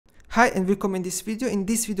Hi and welcome in this video. In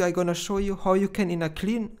this video I'm gonna show you how you can in a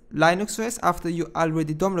clean Linux OS, after you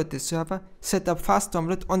already download the server, set up fast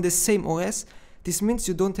download on the same OS. This means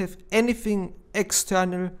you don't have anything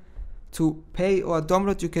external to pay or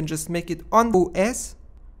download. You can just make it on OS,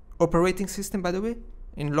 operating system by the way,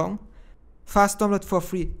 in long. Fast download for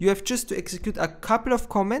free. You have just to execute a couple of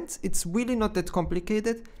commands. It's really not that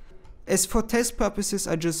complicated. As for test purposes,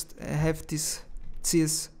 I just have this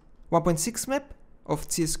CS 1.6 map of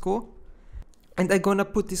CSGO, and I'm gonna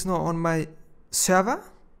put this now on my server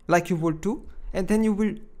like you would do, and then you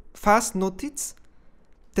will fast notice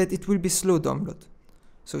that it will be slow download.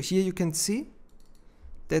 So here you can see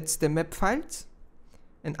that's the map files,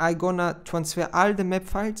 and I'm gonna transfer all the map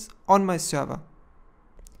files on my server.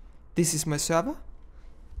 This is my server.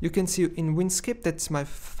 You can see in Windscape that's my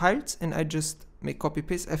files, and I just make copy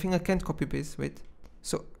paste. I think I can't copy paste, wait.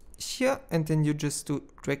 So here, and then you just do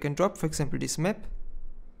drag and drop, for example this map.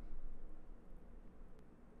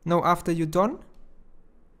 Now after you're done,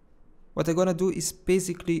 what I'm gonna do is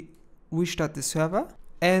basically restart the server.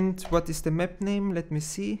 And what is the map name? Let me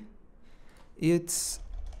see. It's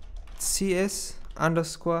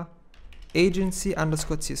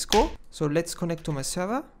cs_agency_CSGO. So let's connect to my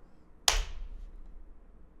server.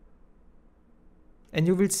 And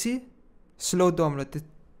you will see slow download.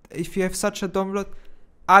 If you have such a download,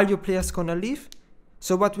 all your players gonna leave.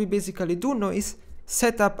 So what we basically do now is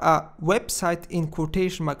set up a website, in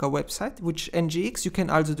quotation mark a website, which Nginx. You can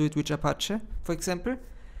also do it with Apache, for example.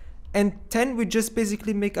 And then we just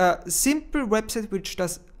basically make a simple website which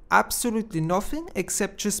does absolutely nothing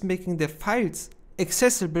except just making the files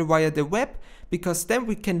accessible via the web, because then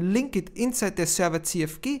we can link it inside the server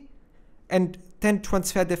CFG and then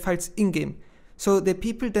transfer the files in-game. So the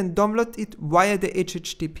people then download it via the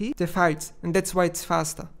HTTP, the files, and that's why it's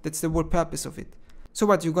faster. That's the whole purpose of it. So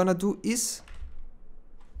what you're gonna do is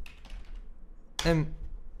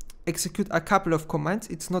execute a couple of commands.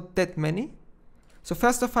 It's not that many. So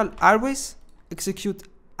first of all, always execute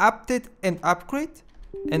update and upgrade.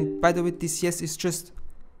 And by the way, this yes is just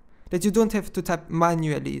that you don't have to type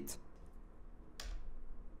manually it.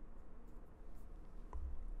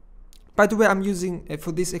 By the way, I'm using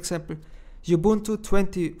for this example Ubuntu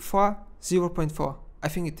 24.0.4. I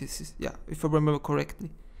think it is, yeah, if I remember correctly.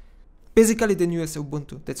 Basically the newest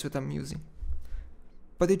Ubuntu, that's what I'm using.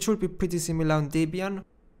 But it should be pretty similar on Debian.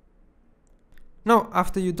 Now,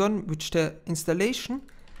 after you're done with the installation,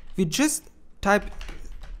 we just type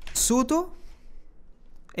sudo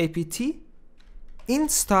apt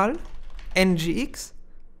install Nginx,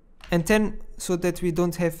 and then so that we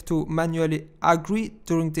don't have to manually agree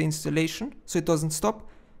during the installation, so it doesn't stop,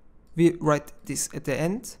 we write this at the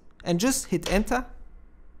end and just hit enter,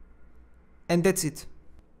 and that's it.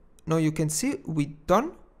 Now you can see we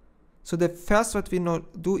done. So the first what we now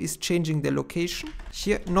do is changing the location.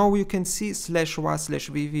 Here now you can see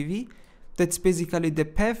 /var/www. That's basically the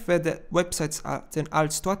path where the websites are then all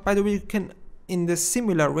stored. By the way, you can in the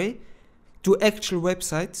similar way do actual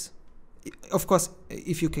websites, of course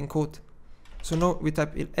if you can code. So now we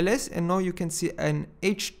type ls, and now you can see an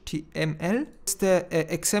HTML. It's the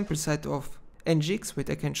example site of Nginx, which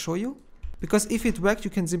I can show you. Because if it worked, you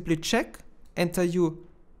can simply check, enter your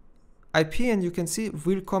IP, and you can see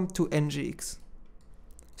welcome to Nginx.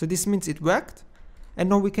 So this means it worked. And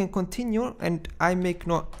now we can continue, and I make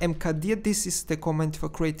now mkdir. This is the command for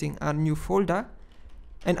creating a new folder.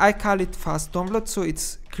 And I call it fast download, so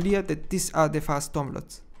it's clear that these are the fast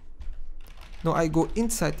downloads. Now I go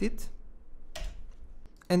inside it.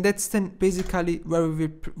 And that's then basically where we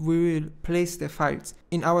will place the files.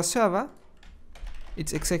 In our server,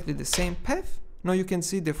 it's exactly the same path. Now you can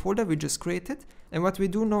see the folder we just created. And what we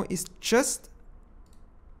do now is just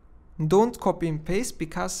don't copy and paste,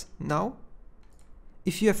 because now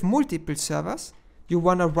if you have multiple servers, you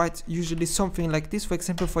wanna write usually something like this. For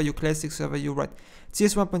example, for your classic server, you write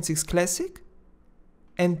CS 1.6 classic,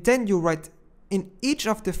 and then you write in each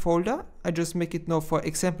of the folder. I just make it now for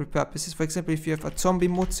example purposes. For example, if you have a zombie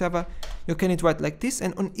mode server, you can write like this,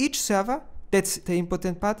 and on each server, that's the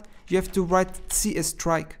important part, you have to write CS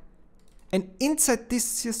strike. And inside this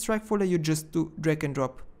CS strike folder, you just do drag and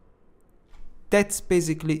drop. That's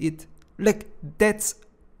basically it. Like, that's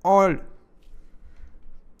all.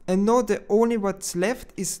 And now the only what's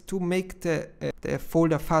left is to make the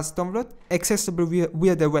folder fast download accessible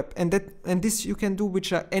via the web. And this you can do with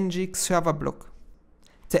a Nginx server block.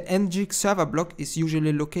 The Nginx server block is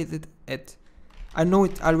usually located at, I know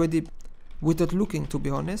it already without looking, to be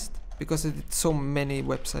honest, because it's so many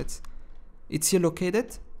websites. It's here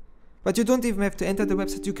located. But you don't even have to enter the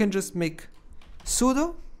website. You can just make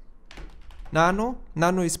sudo Nano.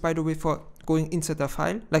 Nano is, by the way, for going inside a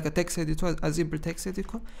file, like a text editor, a simple text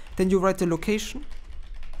editor. Then you write the location,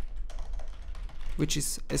 which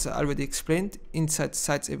is, as I already explained, inside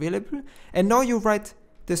sites available. And now you write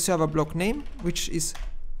the server block name, which is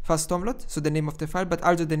fast download, so the name of the file, but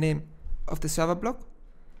also the name of the server block.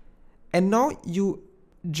 And now you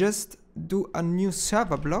just do a new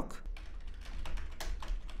server block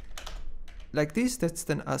like this. That's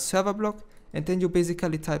then a server block, and then you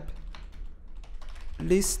basically type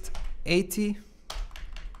list 80,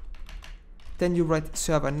 then you write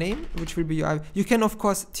server name, which will be your IP. You can of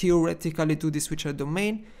course theoretically do this with a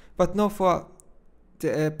domain, but now for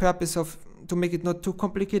the purpose of to make it not too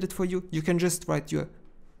complicated for you, you can just write your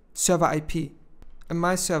server IP. And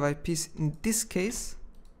my server IP is in this case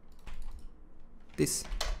this.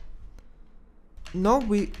 Now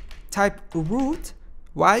we type root.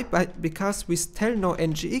 Why? Because we tell now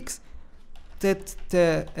Nginx that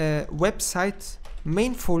the website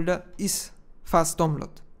main folder is fast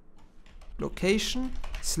download. Location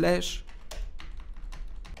 /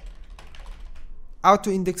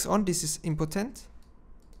 autoindex on, this is important.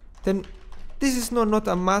 Then this is not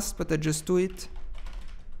a must, but I just do it.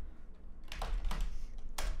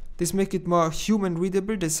 This make it more human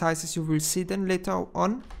readable, the sizes you will see then later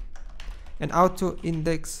on. And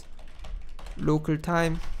autoindex local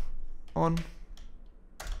time on.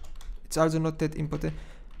 It's also not that important.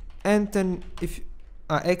 And then if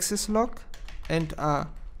access log and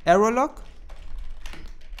error log,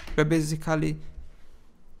 where basically,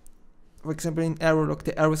 for example, in error log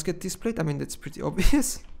the errors get displayed. I mean, that's pretty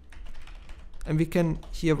obvious. And we can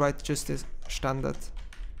here write just a standard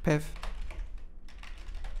path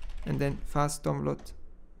and then fast download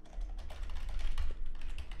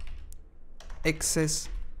access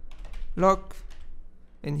log,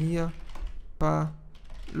 and here bar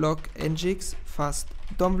log nginx fast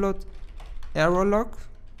download error log.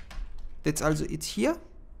 That's also it here.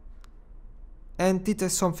 And did I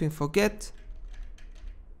something forget?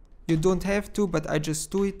 You don't have to, but I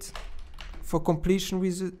just do it for completion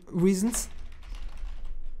reasons.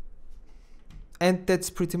 And that's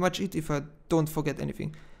pretty much it if I don't forget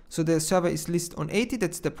anything. So the server is list on 80,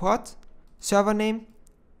 that's the port. Server name,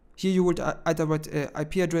 here you would either write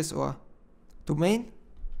IP address or domain.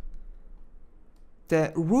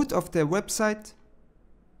 The root of the website.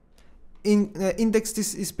 In index,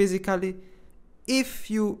 this is basically, if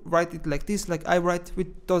you write it like this, like I write,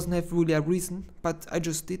 it doesn't have really a reason, but I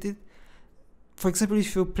just did it. For example,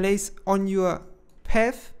 if you place on your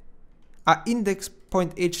path a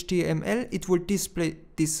index.html, it will display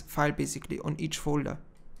this file basically on each folder.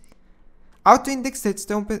 Autoindex, that's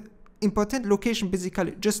the important. Location,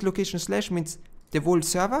 basically just location / means the whole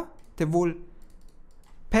server, the whole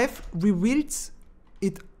path reveals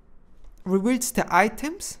the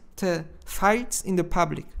items, the files in the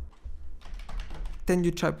public. Then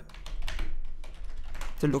you type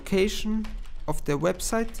the location of the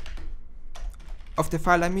website, of the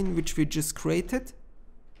file I mean, which we just created,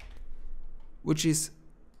 which is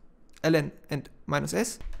ln and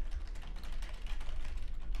 -s.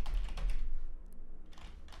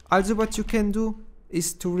 Also what you can do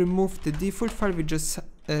is to remove the default file we just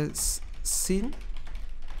seen.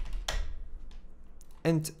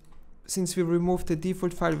 And since we removed the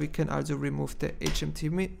default file, we can also remove the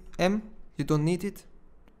HTML. You don't need it.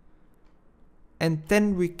 And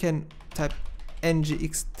then we can type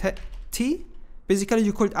nginx. Basically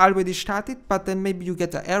you could already start it, but then maybe you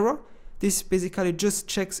get an error. This basically just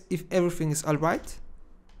checks if everything is alright.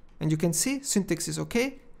 And you can see syntax is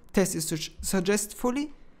okay, test is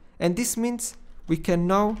successfully, and this means we can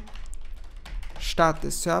now start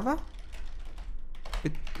the server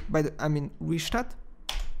restart.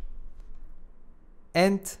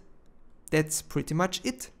 And that's pretty much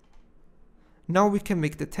it. Now we can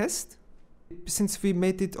make the test. Since we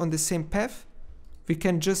made it on the same path, we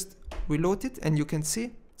can just reload it, and you can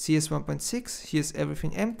see CS 1.6, here's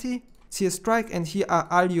everything empty, CS strike, and here are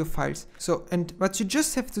all your files. So, and what you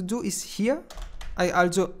just have to do is here, I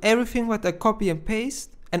also, everything what I copy and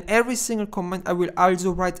paste, and every single command I will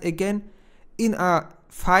also write again in a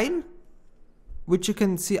file, which you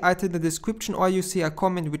can see either in the description, or you see a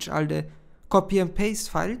comment which are the copy and paste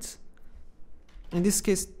files. In this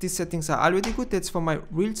case, these settings are already good. That's for my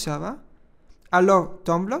real server. Allow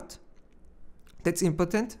download. That's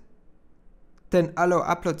important. Then allow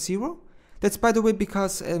upload 0. That's, by the way,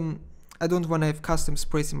 because I don't want to have custom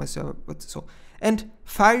sprays in my server. But so, and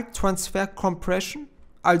file transfer compression,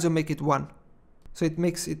 also make it 1. So it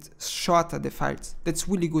makes it shorter, the files. That's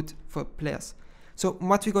really good for players. So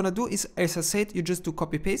what we're gonna do is, as I said, you just do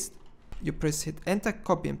copy paste. You press hit enter,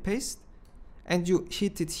 copy and paste, and you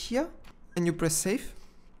hit it here, and you press save.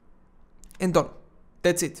 and done.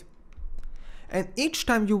 That's it. And each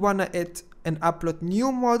time you wanna add and upload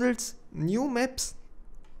new models, new maps,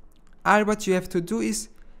 all what you have to do is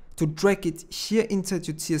to drag it here inside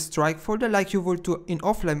your CS strike folder like you would do in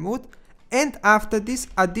offline mode, and after this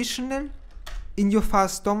additional in your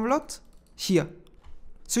fast download here.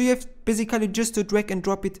 So you have basically just to drag and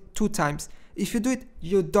drop it 2 times. If you do it,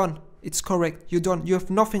 you're done. It's correct. You're done. You have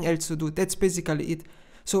nothing else to do. That's basically it.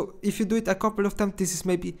 So if you do it a couple of times, this is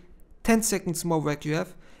maybe 10 seconds more work you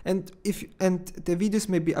have. And the videos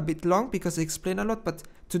may be a bit long because I explain a lot, but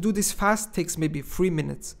to do this fast takes maybe 3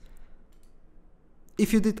 minutes.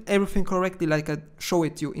 If you did everything correctly like I showed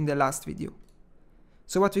it you in the last video.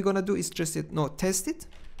 So what we're gonna do is just test it.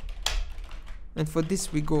 And for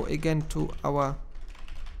this we go again to our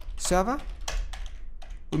server.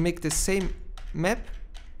 We make the same map.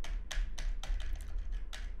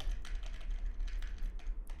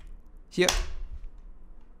 Here.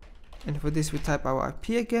 And for this we type our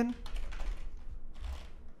IP again.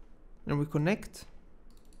 And we connect.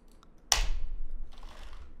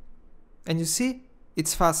 And you see,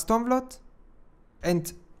 it's fast download.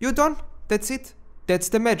 And you're done. That's it. That's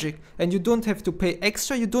the magic. And you don't have to pay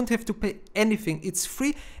extra. You don't have to pay anything. It's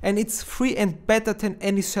free, and it's free and better than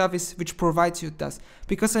any service which provides you this.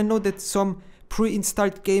 Because I know that some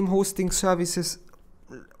pre-installed game hosting services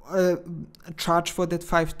charge for that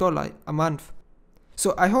 $5 a month.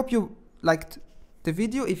 So I hope you liked the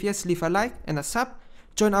video. If yes, leave a like and a sub.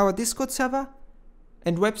 Join our Discord server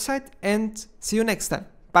and website, and see you next time.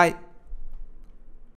 Bye.